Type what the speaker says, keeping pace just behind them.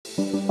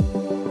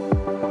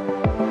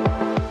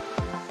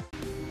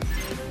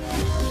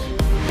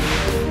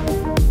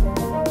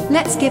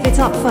Let's give it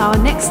up for our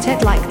next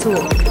TED-like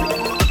talk.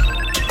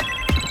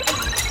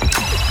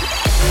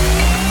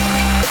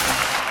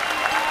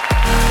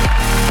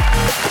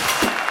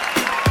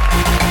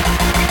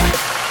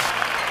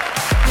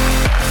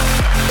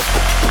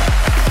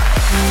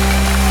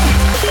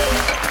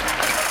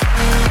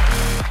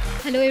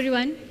 Hello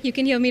everyone, you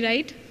can hear me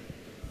right?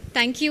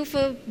 Thank you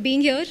for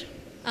being here.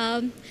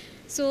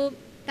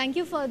 Thank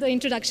you for the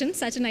introduction,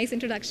 such a nice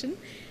introduction.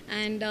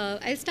 And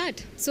I'll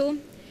start. So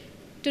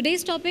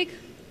today's topic,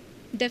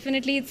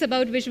 definitely it's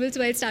about visuals,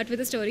 so I'll start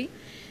with a story.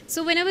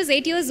 So when I was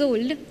 8 years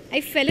old,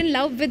 I fell in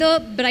love with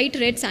the bright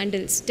red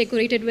sandals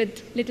decorated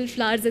with little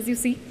flowers as you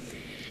see.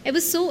 I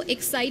was so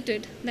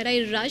excited that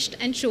I rushed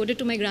and showed it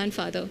to my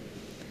grandfather.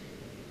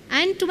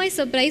 And to my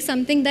surprise,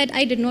 something that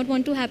I did not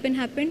want to happen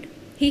happened.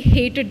 He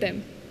hated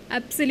them,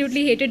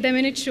 absolutely hated them,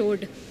 and it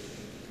showed.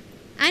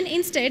 And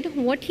instead,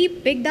 what he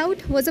picked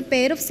out was a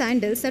pair of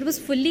sandals that was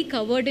fully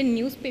covered in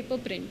newspaper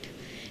print,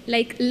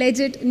 like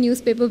legit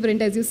newspaper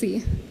print as you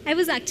see. I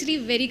was actually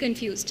very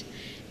confused.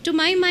 To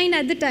my mind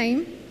at the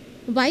time,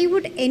 why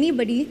would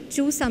anybody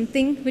choose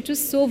something which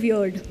was so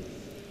weird?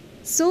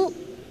 So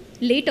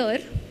later,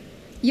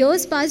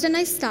 years passed and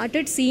I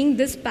started seeing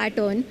this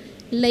pattern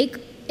like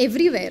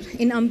everywhere,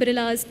 in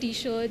umbrellas,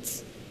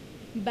 t-shirts,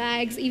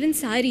 bags, even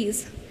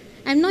saris.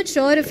 I'm not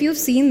sure if you've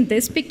seen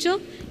this picture.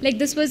 Like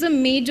this was a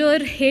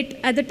major hit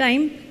at the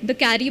time. The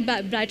Carrie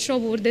Bradshaw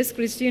wore this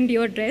Christian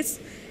Dior dress.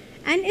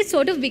 And it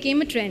sort of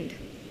became a trend.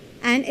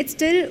 And it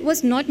still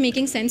was not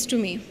making sense to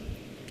me.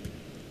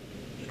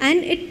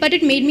 But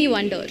it made me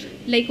wonder,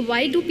 like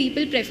why do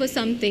people prefer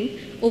something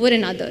over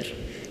another?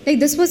 Like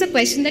this was a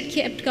question that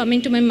kept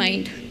coming to my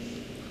mind.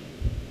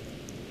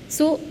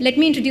 So let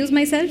me introduce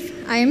myself.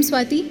 I am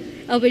Swati,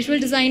 a visual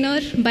designer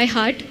by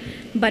heart,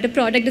 but a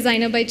product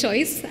designer by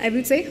choice, I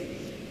will say.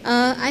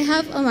 I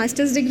have a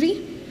master's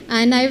degree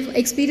and I've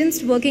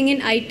experienced working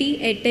in IT,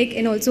 EdTech,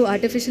 and also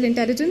artificial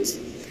intelligence.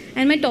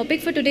 And my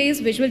topic for today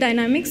is visual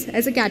dynamics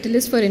as a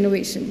catalyst for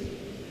innovation.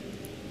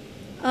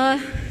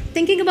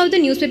 Thinking about the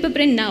newspaper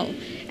print now,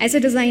 as a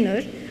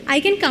designer,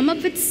 I can come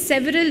up with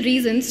several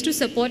reasons to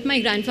support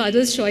my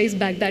grandfather's choice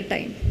back that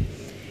time.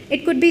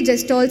 It could be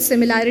Gestalt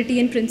similarity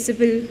and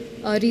principle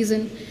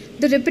reason.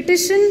 The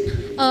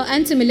repetition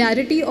and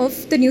similarity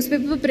of the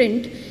newspaper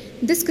print,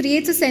 this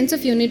creates a sense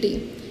of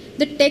unity.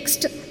 The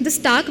text, the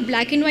stark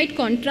black and white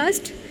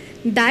contrast,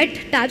 that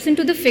taps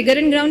into the figure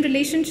and ground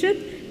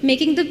relationship,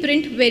 making the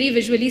print very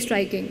visually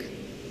striking.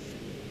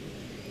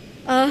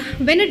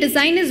 When a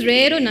design is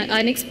rare or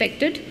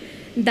unexpected,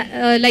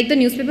 like the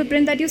newspaper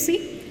print that you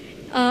see,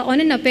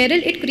 on an apparel,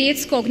 it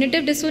creates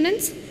cognitive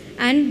dissonance,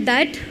 and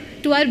that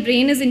to our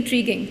brain is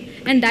intriguing,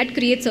 and that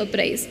creates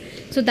surprise.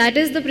 So that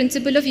is the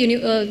principle of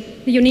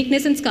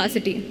uniqueness and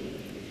scarcity.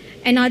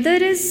 Another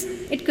is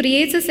it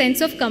creates a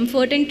sense of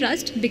comfort and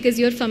trust because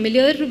you're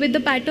familiar with the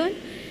pattern.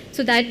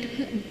 So that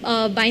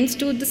binds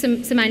to the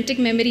semantic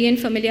memory and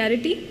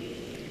familiarity.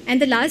 And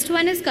the last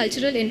one is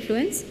cultural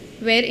influence,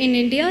 where in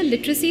India,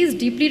 literacy is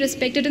deeply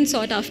respected and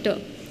sought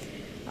after.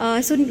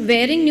 So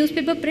wearing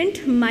newspaper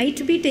print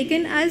might be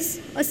taken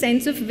as a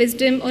sense of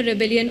wisdom or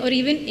rebellion or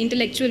even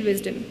intellectual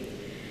wisdom.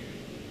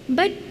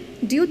 But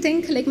do you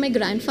think like my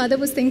grandfather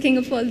was thinking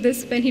of all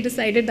this when he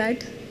decided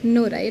that?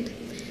 No, right?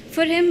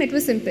 For him, it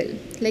was simple.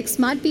 Like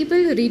smart people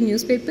read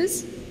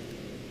newspapers.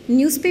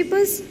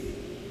 Newspapers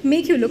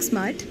make you look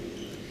smart.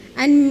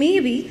 And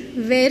maybe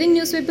wearing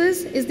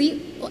newspapers is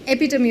the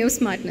epitome of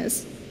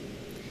smartness.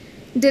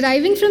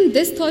 Deriving from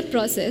this thought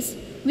process,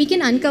 we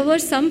can uncover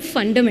some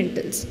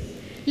fundamentals.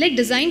 Like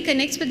design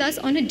connects with us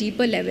on a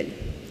deeper level.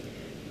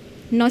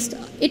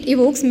 It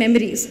evokes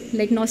memories,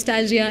 like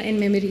nostalgia and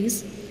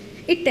memories.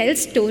 It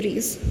tells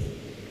stories.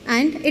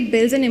 And it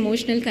builds an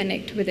emotional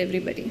connect with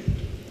everybody.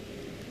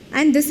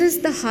 And this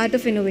is the heart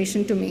of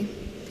innovation to me.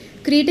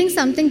 Creating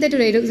something that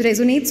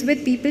resonates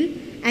with people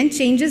and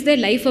changes their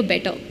life for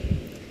better.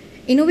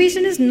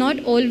 Innovation is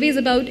not always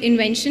about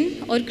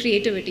invention or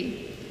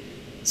creativity.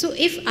 So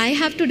if I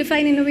have to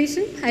define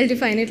innovation, I'll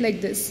define it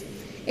like this.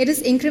 It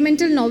is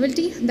incremental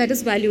novelty that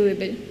is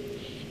valuable.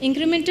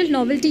 Incremental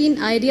novelty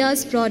in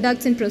ideas,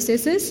 products, and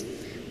processes,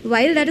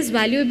 while that is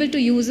valuable to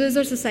users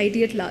or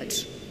society at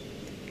large.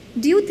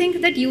 Do you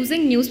think that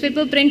using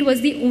newspaper print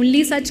was the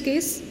only such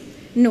case?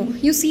 No,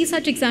 you see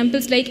such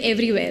examples like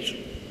everywhere.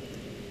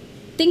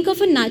 Think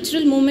of a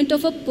natural movement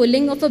of a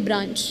pulling of a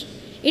branch.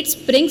 It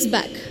springs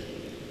back.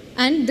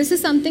 And this is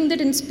something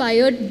that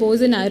inspired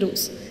bows and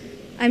arrows.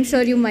 I'm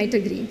sure you might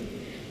agree.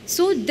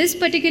 So this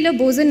particular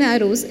bows and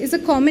arrows is a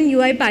common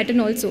UI pattern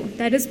also,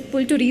 that is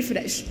pull to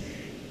refresh.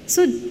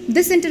 So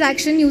this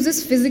interaction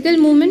uses physical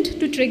movement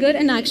to trigger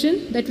an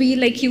action that we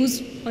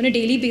use on a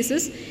daily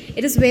basis.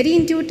 It is very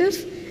intuitive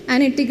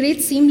and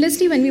integrates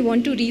seamlessly when we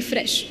want to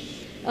refresh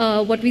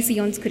what we see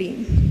on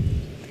screen.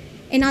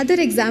 Another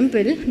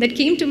example that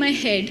came to my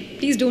head,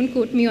 please don't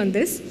quote me on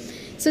this.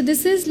 So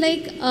this is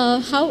like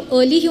how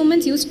early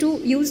humans used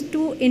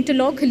to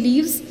interlock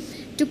leaves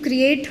to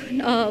create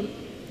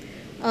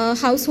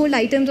household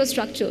items or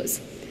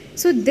structures.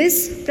 So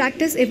this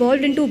practice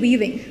evolved into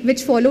weaving,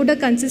 which followed a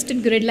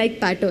consistent grid-like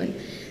pattern.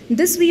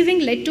 This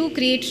weaving led to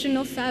creation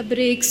of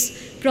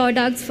fabrics,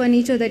 products,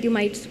 furniture that you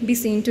might be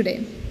seeing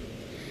today.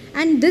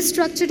 And this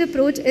structured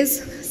approach is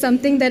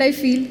something that I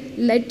feel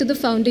led to the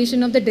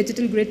foundation of the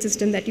digital grid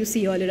system that you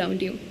see all around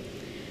you.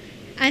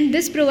 And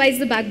this provides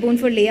the backbone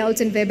for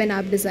layouts and web and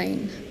app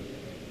design.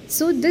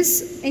 So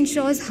this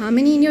ensures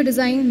harmony in your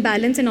design,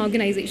 balance, and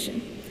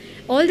organization.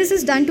 All this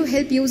is done to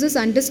help users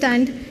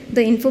understand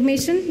the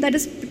information that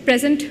is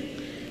present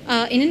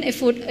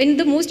in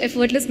the most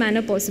effortless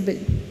manner possible.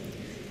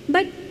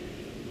 But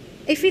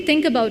if we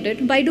think about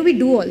it, why do we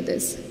do all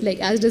this, like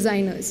as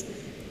designers?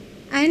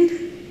 And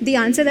the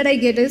answer that I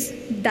get is,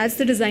 that's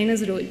the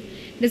designer's role.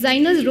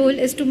 Designer's role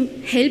is to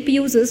help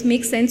users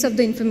make sense of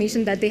the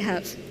information that they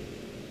have.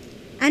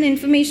 And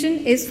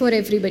information is for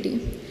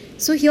everybody.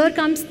 So here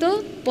comes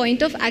the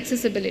point of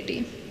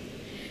accessibility.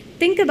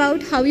 Think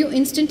about how you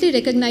instantly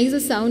recognize the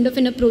sound of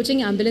an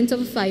approaching ambulance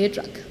or a fire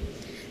truck.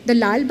 The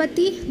lal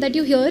batti that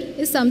you hear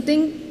is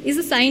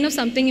a sign of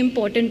something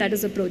important that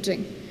is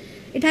approaching.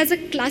 It has a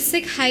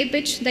classic high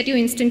pitch that you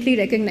instantly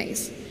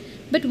recognize.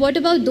 But what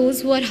about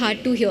those who are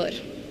hard to hear?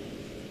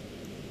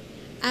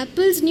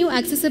 Apple's new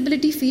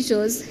accessibility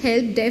features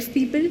help deaf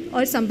people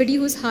or somebody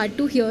who's hard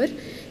to hear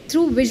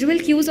through visual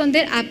cues on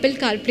their Apple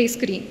CarPlay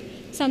screen,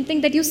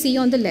 something that you see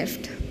on the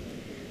left.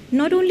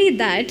 Not only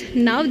that,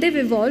 now they've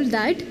evolved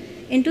that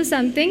into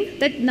something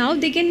that now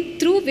they can,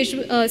 through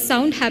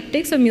sound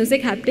haptics or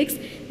music haptics,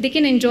 they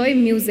can enjoy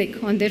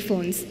music on their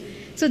phones.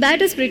 So that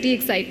is pretty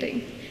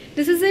exciting.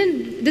 This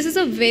is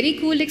a very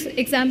cool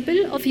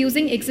example of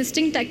using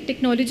existing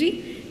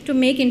technology to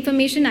make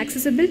information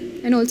accessible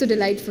and also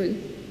delightful.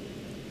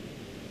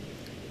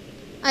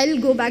 I'll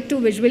go back to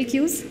visual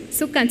cues.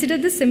 So consider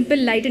the simple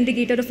light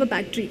indicator of a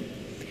battery.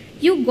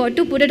 You got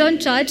to put it on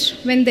charge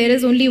when there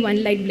is only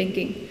one light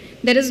blinking.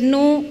 There is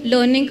no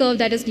learning curve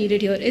that is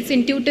needed here. It's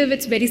intuitive,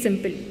 it's very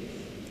simple.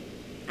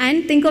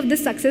 And think of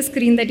this success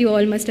screen that you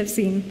all must have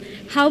seen.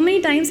 How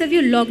many times have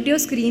you locked your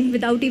screen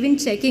without even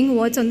checking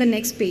what's on the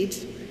next page?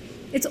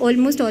 It's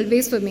almost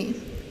always for me.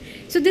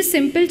 So this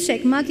simple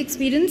checkmark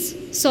experience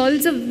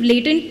solves a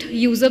latent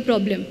user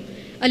problem.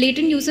 A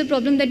latent user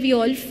problem that we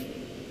all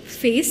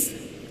face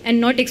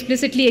and not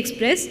explicitly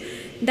express,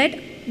 that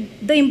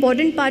the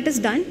important part is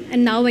done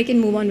and now I can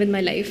move on with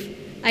my life.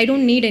 I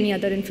don't need any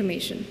other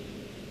information.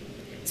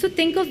 So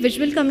think of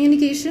visual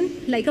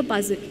communication like a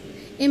puzzle.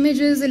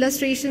 Images,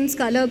 illustrations,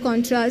 color,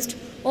 contrast,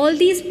 all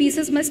these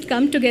pieces must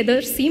come together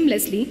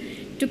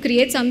seamlessly to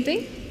create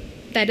something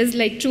that is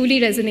like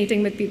truly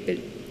resonating with people.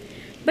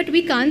 But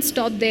we can't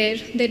stop there.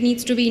 There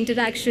needs to be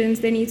interactions,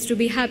 there needs to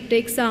be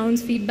haptics,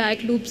 sounds,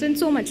 feedback, loops, and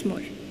so much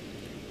more.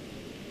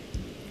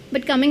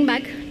 But coming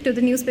back to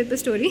the newspaper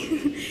story,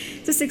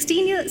 so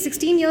 16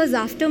 years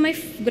after my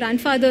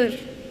grandfather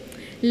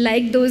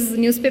liked those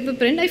newspaper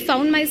print, I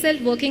found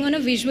myself working on a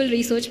visual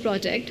research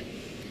project.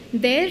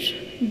 There,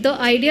 the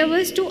idea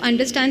was to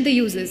understand the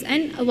users.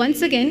 And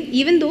once again,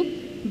 even though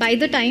by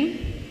the time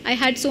I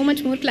had so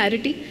much more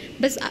clarity,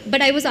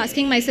 but I was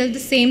asking myself the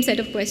same set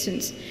of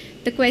questions.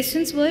 The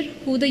questions were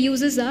who the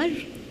users are,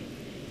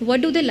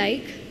 what do they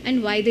like,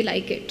 and why they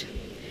like it.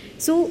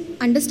 So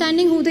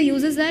understanding who the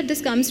users are,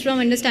 this comes from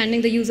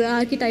understanding the user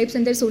archetypes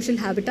and their social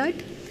habitat.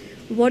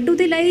 What do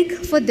they like?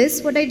 For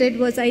this, what I did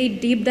was I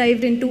deep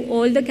dived into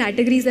all the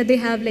categories that they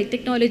have, like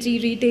technology,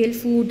 retail,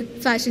 food,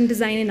 fashion,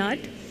 design, and art.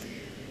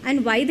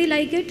 And why they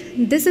like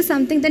it? This is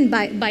something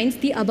that binds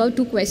the above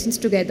two questions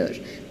together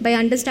by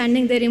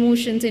understanding their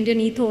emotions, Indian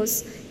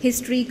ethos,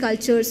 history,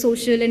 culture,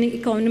 social, and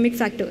economic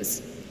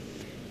factors.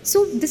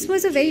 So this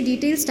was a very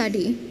detailed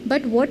study,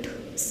 but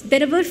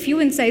there were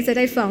few insights that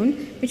I found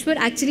which were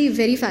actually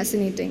very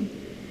fascinating,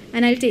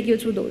 and I'll take you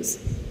through those.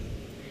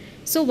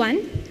 So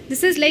one,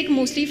 this is like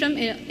mostly from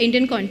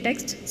Indian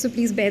context, so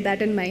please bear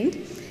that in mind.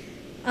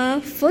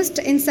 First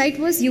insight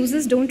was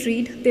users don't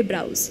read, they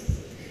browse.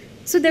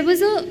 So there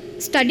was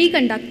a study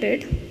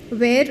conducted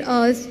where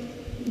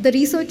the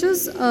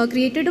researchers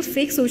created a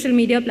fake social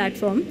media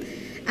platform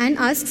and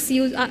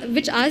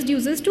which asked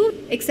users to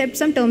accept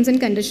some terms and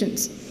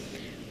conditions.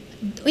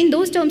 In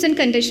those terms and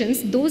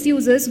conditions, those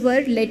users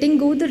were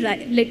letting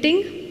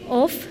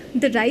off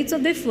the rights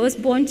of their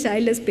firstborn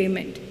child as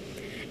payment.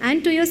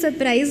 And to your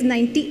surprise,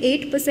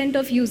 98%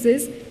 of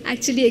users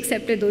actually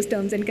accepted those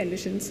terms and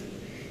conditions.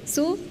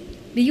 So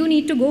you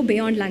need to go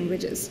beyond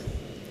languages.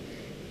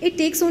 It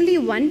takes only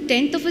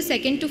 1/10 of a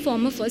second to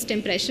form a first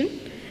impression,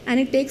 and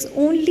it takes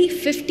only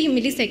 50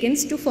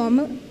 milliseconds to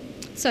form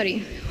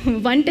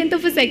 1/10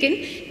 of a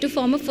second to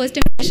form a first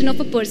impression of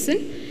a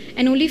person,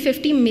 and only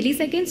 50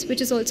 milliseconds,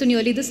 which is also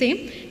nearly the same,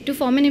 to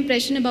form an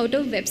impression about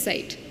a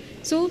website.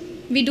 So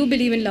we do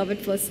believe in love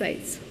at first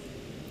sight.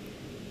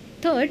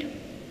 Third,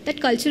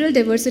 that cultural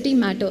diversity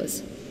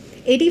matters.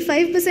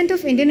 85%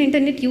 of Indian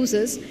internet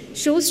users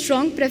show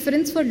strong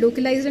preference for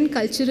localized and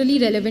culturally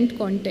relevant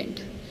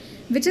content,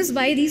 which is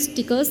why these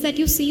stickers that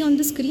you see on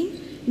the screen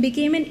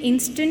became an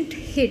instant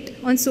hit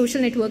on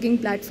social networking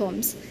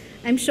platforms.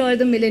 I'm sure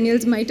the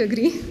millennials might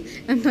agree.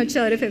 I'm not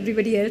sure if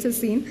everybody else has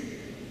seen.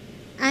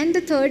 And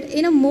the third,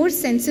 in a more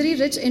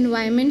sensory-rich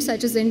environment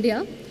such as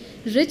India,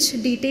 rich,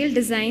 detailed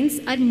designs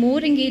are more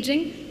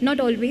engaging, not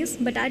always,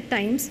 but at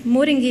times,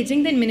 more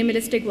engaging than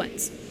minimalistic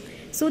ones.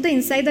 So the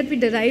insight that we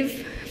derive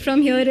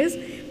from here is,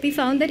 we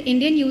found that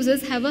Indian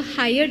users have a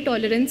higher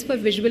tolerance for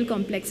visual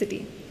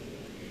complexity.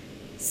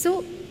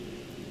 So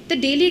the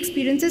daily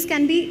experiences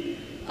can be,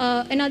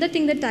 another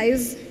thing that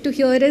ties to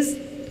here is,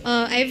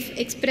 I've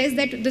expressed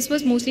that this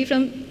was mostly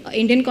from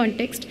Indian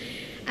context,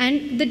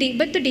 and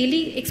but the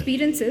daily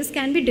experiences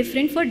can be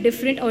different for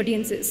different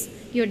audiences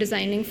you're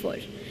designing for.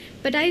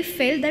 But I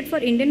felt that for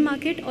Indian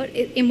market or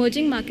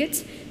emerging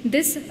markets,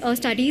 this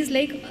study is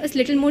like a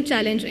little more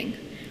challenging.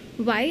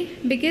 Why?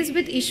 Because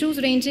with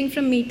issues ranging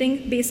from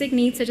meeting basic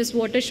needs such as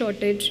water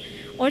shortage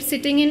or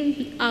sitting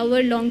in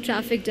hour-long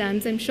traffic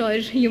jams, I'm sure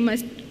you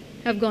must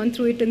have gone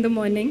through it in the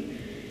morning,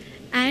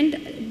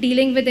 and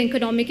dealing with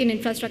economic and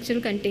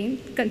infrastructural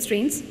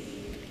constraints,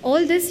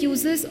 all this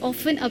users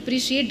often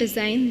appreciate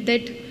design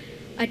that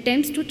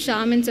attempts to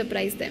charm and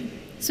surprise them.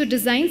 So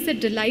designs that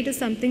delight is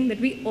something that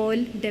we all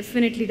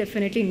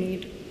definitely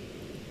need.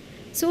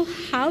 So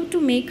how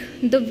to make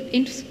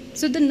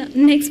so the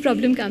next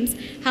problem comes,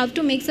 how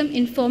to make some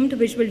informed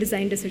visual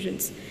design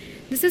decisions.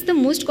 This is the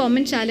most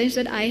common challenge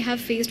that I have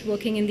faced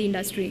working in the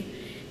industry.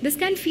 This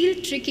can feel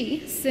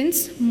tricky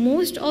since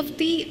most of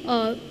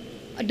the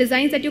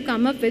designs that you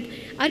come up with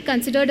are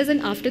considered as an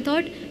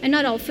afterthought and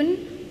are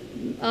often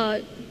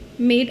are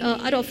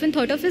often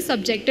thought of as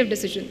subjective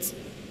decisions.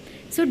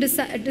 So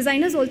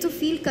designers also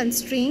feel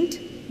constraint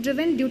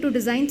driven due to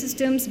design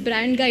systems,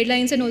 brand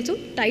guidelines, and also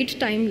tight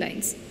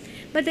timelines.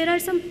 But there are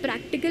some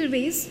practical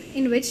ways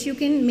in which you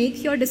can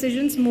make your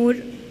decisions more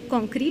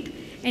concrete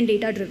and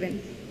data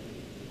driven.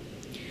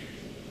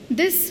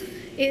 This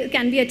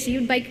can be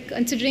achieved by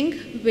considering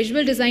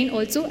visual design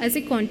also as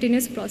a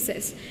continuous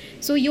process.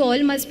 So you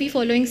all must be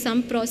following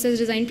some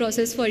design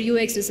process for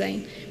UX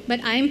design.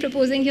 But I am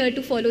proposing here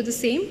to follow the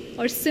same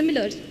or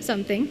similar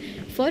something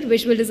for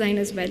visual design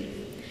as well.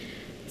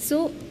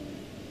 So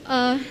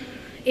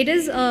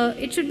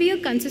it should be a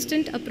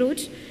consistent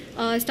approach,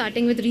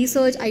 starting with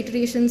research,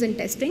 iterations, and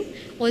testing,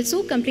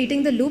 also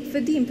completing the loop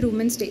with the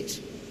improvement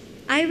stage.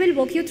 I will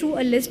walk you through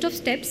a list of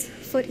steps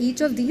for each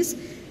of these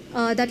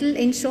that will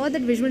ensure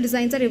that visual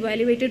designs are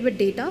evaluated with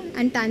data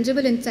and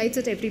tangible insights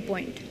at every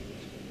point.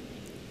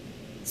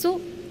 So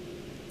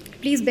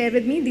please bear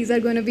with me. These are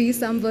going to be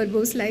some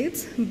verbose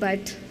slides,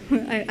 but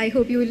I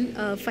hope you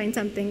will find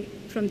something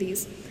from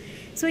these.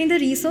 So in the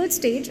research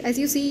stage, as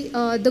you see,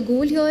 the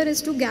goal here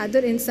is to gather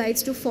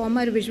insights to form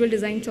our visual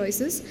design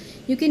choices.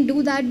 You can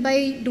do that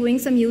by doing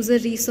some user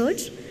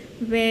research,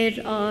 where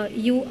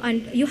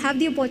you have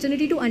the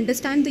opportunity to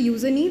understand the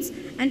user needs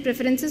and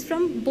preferences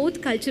from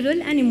both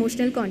cultural and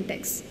emotional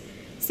contexts.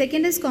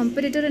 Second is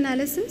competitor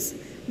analysis,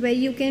 where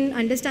you can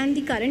understand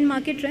the current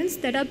market trends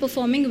that are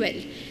performing well.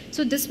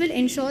 So this will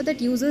ensure that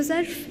users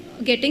are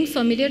getting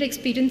familiar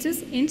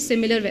experiences in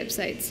similar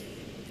websites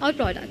or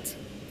products.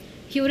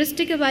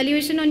 Heuristic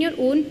evaluation on your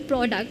own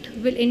product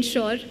will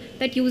ensure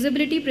that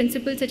usability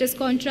principles such as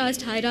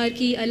contrast,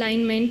 hierarchy,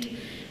 alignment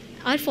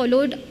are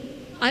followed,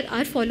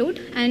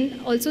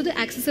 and also the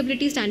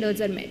accessibility standards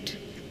are met.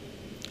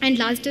 And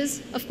last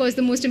is, of course,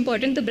 the most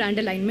important, the brand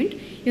alignment.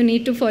 You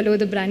need to follow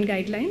the brand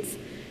guidelines.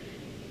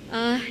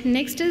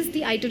 Next is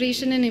the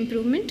iteration and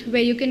improvement,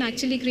 where you can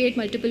actually create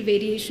multiple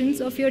variations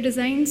of your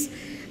designs,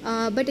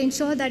 but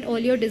ensure that all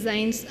your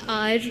designs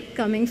are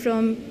coming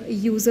from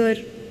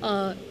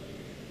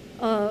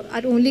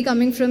are only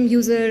coming from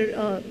users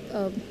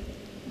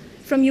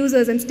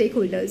and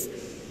stakeholders.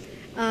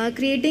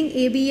 Creating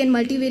A/B and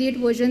multivariate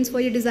versions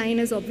for your design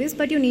is obvious,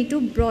 but you need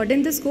to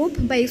broaden the scope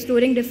by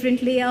exploring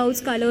different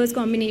layouts, colors,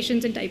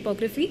 combinations, and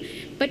typography.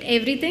 But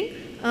everything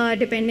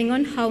depending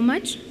on how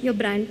much your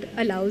brand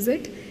allows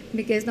it,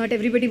 because not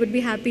everybody would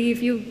be happy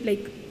if you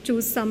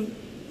choose some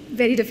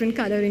very different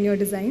color in your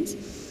designs.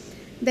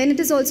 Then it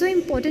is also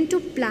important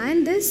to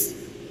plan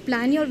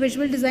your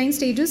visual design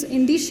stages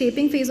in the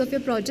shaping phase of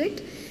your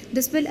project.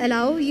 This will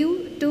allow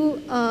you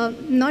to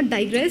not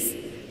digress,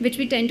 which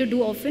we tend to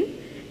do often,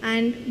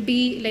 and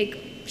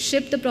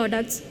ship the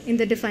products in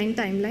the defined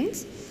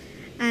timelines.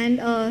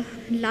 And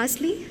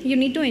lastly, you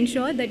need to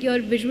ensure that your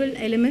visual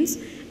elements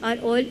are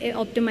all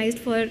optimized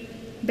for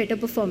better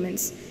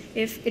performance.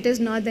 If it is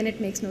not, then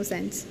it makes no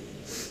sense.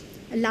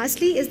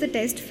 Lastly is the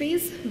test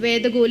phase, where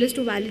the goal is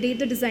to validate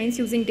the designs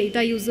using data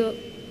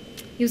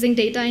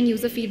and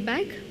user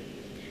feedback.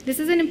 This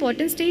is an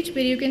important stage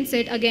where you can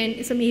set,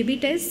 again, some A/B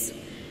tests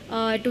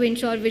to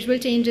ensure visual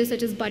changes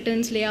such as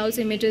buttons, layouts,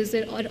 images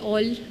are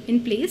all in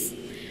place.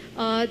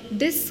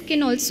 This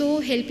can also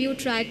help you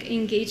track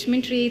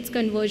engagement rates,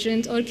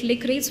 conversions, or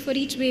click rates for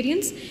each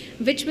variance,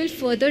 which will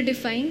further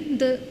define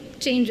the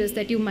changes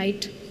that you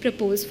might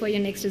propose for your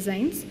next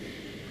designs.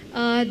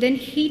 Then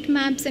heat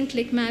maps and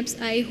click maps,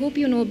 I hope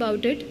you know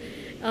about it.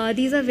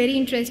 These are very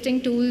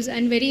interesting tools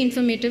and very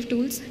informative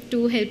tools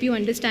to help you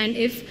understand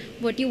if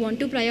what you want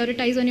to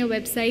prioritize on your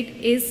website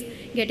is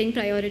getting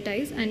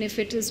prioritized and if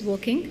it is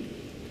working.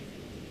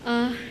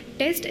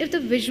 test if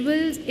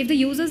the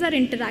users are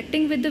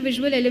interacting with the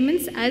visual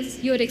elements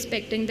as you're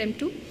expecting them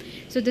to.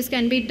 So this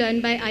can be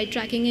done by eye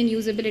tracking and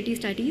usability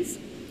studies.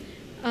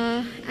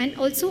 And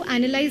also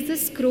analyze the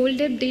scroll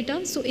depth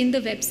data. So in the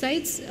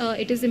websites,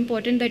 it is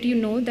important that you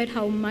know that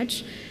how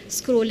much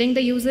scrolling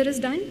the user has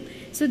done.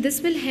 So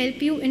this will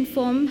help you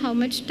inform how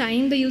much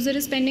time the user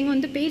is spending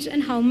on the page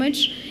and how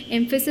much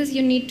emphasis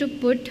you need to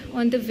put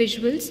on the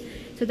visuals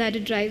so that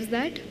it drives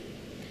that.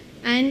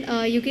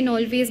 And you can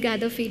always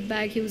gather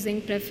feedback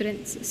using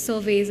preference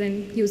surveys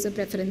and user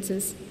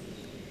preferences.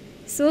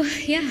 So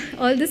yeah,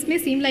 all this may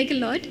seem like a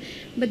lot,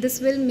 but this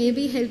will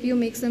maybe help you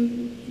make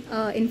some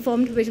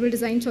informed visual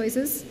design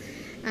choices.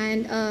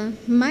 And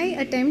my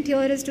attempt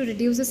here is to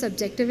reduce the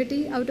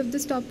subjectivity out of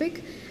this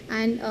topic.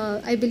 And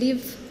I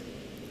believe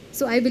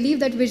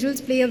that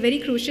visuals play a very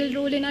crucial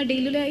role in our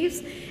daily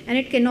lives, and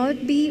it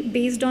cannot be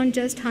based on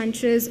just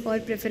hunches or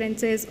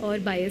preferences or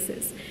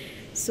biases.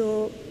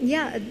 So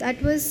yeah, that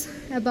was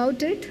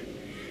about it.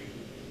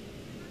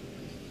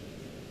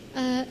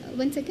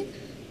 1 second.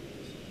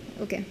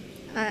 Okay.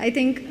 I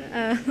think,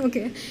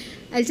 okay.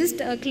 I'll just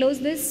close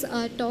this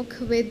talk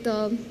with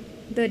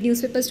the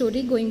newspaper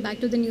story, going back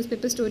to the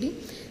newspaper story.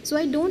 So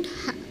I don't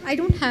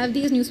have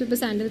these newspaper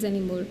sandals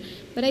anymore,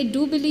 but I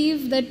do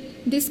believe that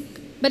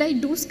but I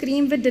do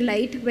scream with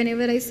delight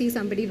whenever I see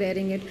somebody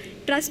wearing it.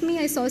 Trust me,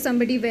 I saw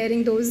somebody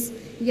wearing those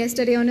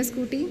yesterday on a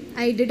scooty.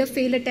 I did a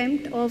fail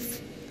attempt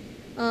of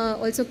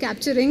also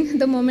capturing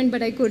the moment,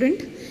 but I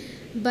couldn't.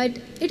 But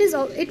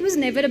it was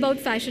never about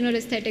fashion or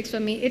aesthetics for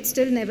me. It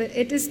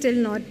is still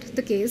not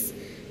the case.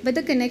 But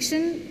the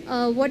connection,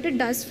 what it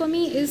does for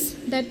me is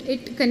that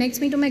it connects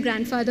me to my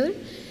grandfather.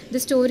 The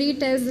story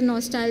tells the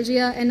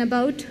nostalgia and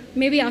about,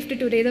 maybe after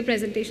today, the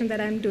presentation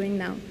that I'm doing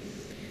now.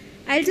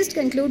 I'll just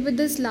conclude with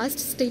this last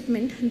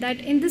statement that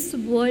in this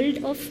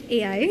world of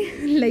AI,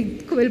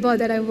 like Quillbot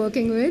that I'm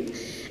working with,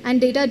 and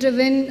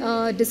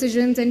data-driven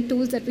decisions and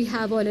tools that we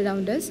have all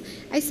around us,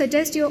 I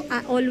suggest you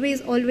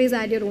always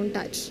add your own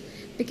touch.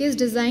 Because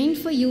design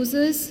for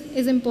users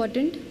is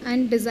important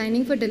and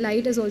designing for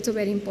delight is also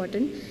very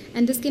important.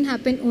 And this can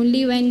happen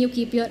only when you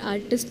keep your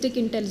artistic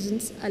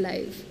intelligence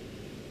alive.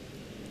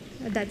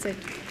 That's it.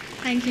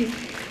 Thank you.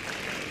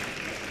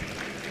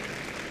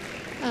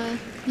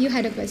 You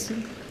had a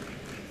question.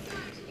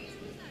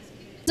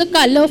 The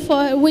color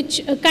for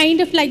which kind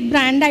of like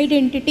brand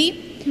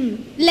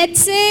identity.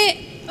 Let's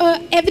say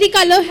every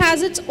color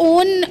has its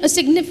own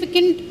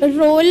significant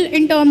role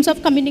in terms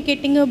of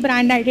communicating a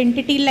brand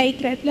identity. Like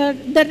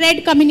the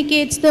red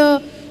communicates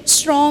the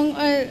strong,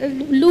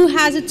 blue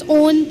has its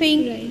own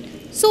thing. Right.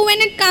 So when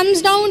it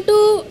comes down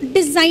to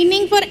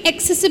designing for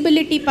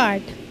accessibility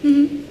part,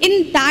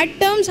 in that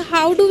terms,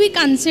 how do we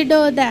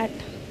consider that?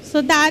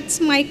 So that's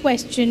my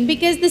question,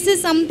 because this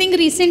is something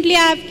recently I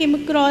have came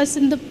across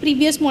in the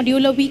previous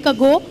module a week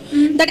ago,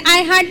 that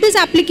I had this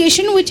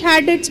application which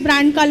had its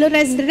brand color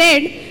as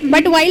red,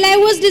 but while I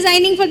was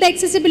designing for the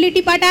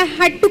accessibility part, I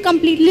had to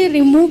completely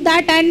remove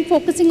that and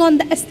focusing on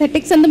the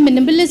aesthetics and the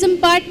minimalism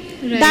part.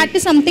 Right. That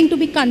is something to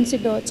be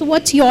considered. So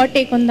what's your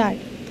take on that?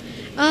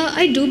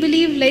 I do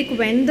believe like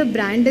when the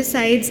brand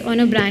decides on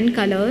a brand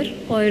color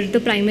or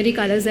the primary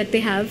colors that they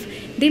have,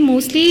 they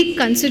mostly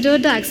consider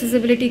the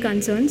accessibility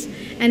concerns,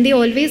 and they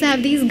always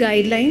have these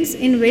guidelines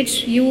in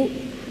which you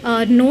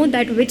know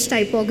that which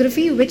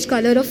typography, which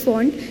color of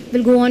font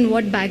will go on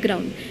what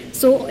background.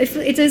 So if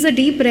it is a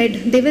deep red,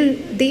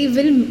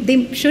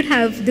 they should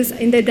have this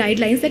in their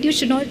guidelines that you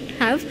should not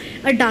have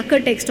a darker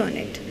text on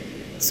it.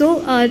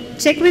 So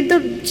check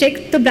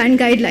the brand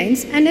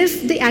guidelines, and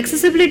if the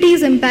accessibility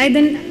is impaired,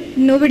 then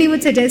nobody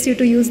would suggest you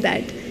to use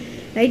that.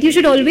 Right? You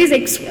should always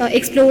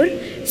explore,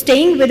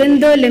 staying within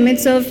the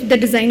limits of the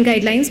design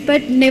guidelines,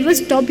 but never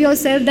stop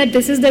yourself that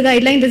this is the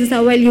guideline, this is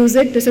how I'll use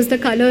it, this is the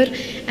color,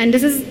 and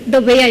this is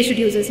the way I should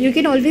use this. You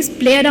can always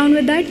play around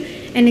with that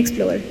and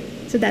explore.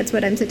 So that's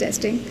what I'm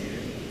suggesting.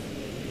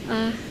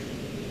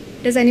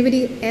 Does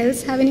anybody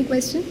else have any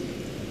question?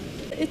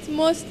 It's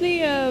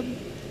mostly a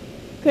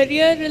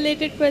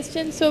career-related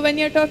question. So when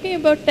you're talking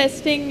about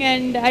testing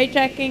and eye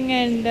tracking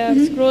and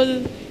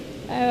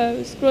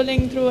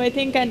scrolling through, I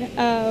think,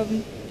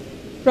 and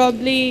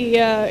probably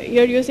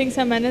you're using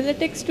some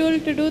analytics tool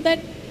to do that.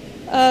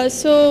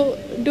 So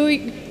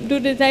do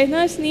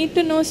designers need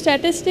to know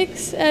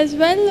statistics as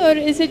well, or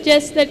is it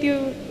just that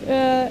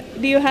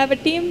do you have a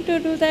team to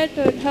do that,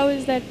 or how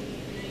is that?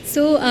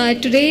 So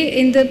today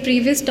in the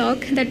previous talk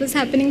that was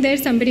happening there,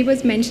 somebody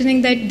was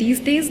mentioning that these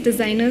days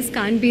designers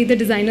can't be the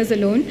designers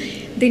alone.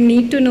 They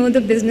need to know the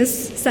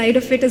business side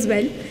of it as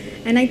well.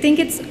 And I think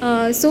it's,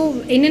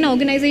 so in an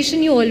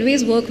organization you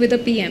always work with a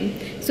PM.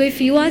 So if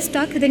you are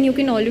stuck, then you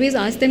can always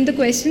ask them the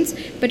questions,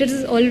 but it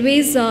is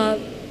always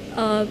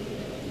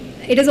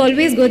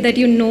good that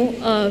you know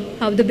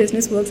how the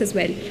business works as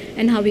well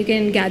and how you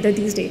can gather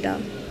these data.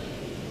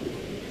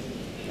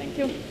 Thank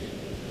you.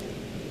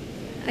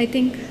 I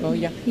think.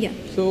 Yeah.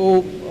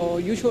 So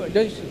you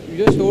just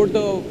showed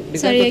the design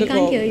Sorry, process. I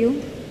can't hear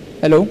you.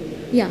 Hello.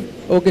 Yeah.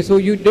 Okay, so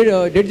you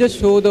did just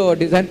show the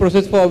design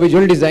process for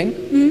visual design.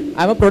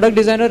 I'm a product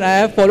designer. I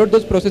have followed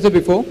those processes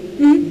before.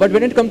 But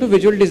when it comes to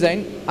visual design,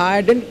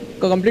 I didn't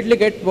completely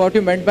get what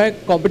you meant by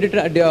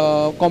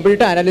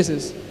competitor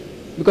analysis.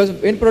 Because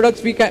in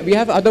products, we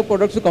have other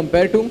products to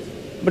compare to,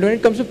 but when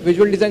it comes to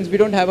visual designs, we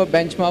don't have a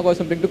benchmark or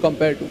something to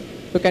compare to.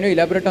 So can you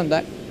elaborate on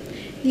that?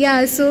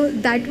 Yeah, so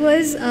that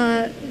was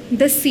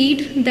the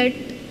seed that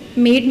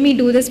made me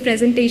do this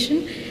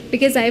presentation,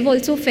 because I've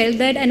also felt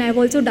that and I've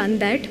also done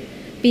that.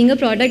 Being a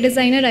product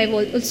designer, I've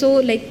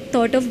also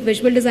thought of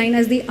visual design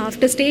as the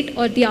after state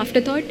or the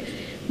afterthought.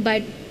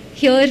 But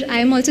here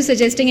I'm also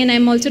suggesting and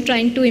I'm also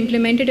trying to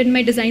implement it in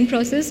my design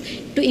process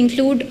to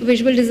include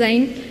visual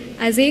design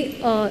as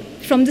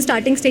from the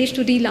starting stage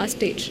to the last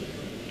stage.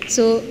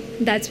 So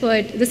that's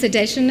what the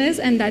suggestion is,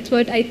 and that's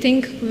what I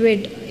think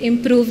would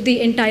improve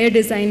the entire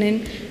design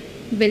and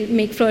will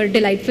make for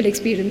delightful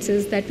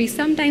experiences that we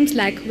sometimes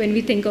lack when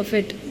we think of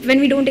it, when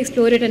we don't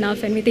explore it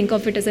enough and we think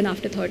of it as an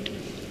afterthought.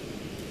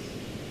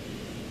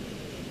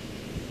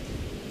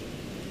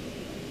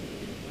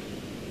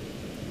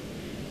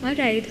 All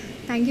right.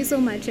 Thank you so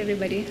much,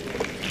 everybody.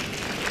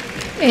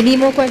 Any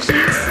more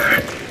questions?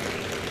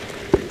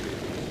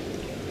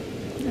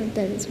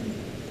 There is one.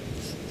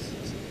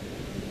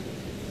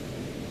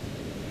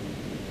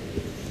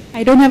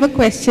 I don't have a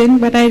question,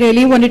 but I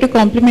really wanted to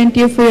compliment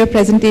you for your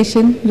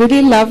presentation.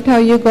 Really loved how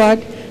you got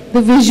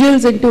the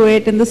visuals into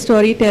it and the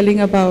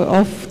storytelling of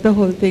the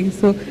whole thing.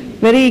 So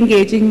very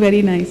engaging,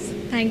 very nice.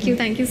 Thank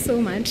you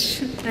so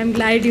much. I'm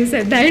glad you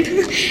said that.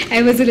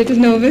 I was a little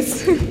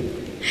nervous.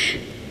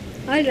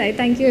 All right,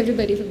 thank you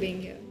everybody for being here.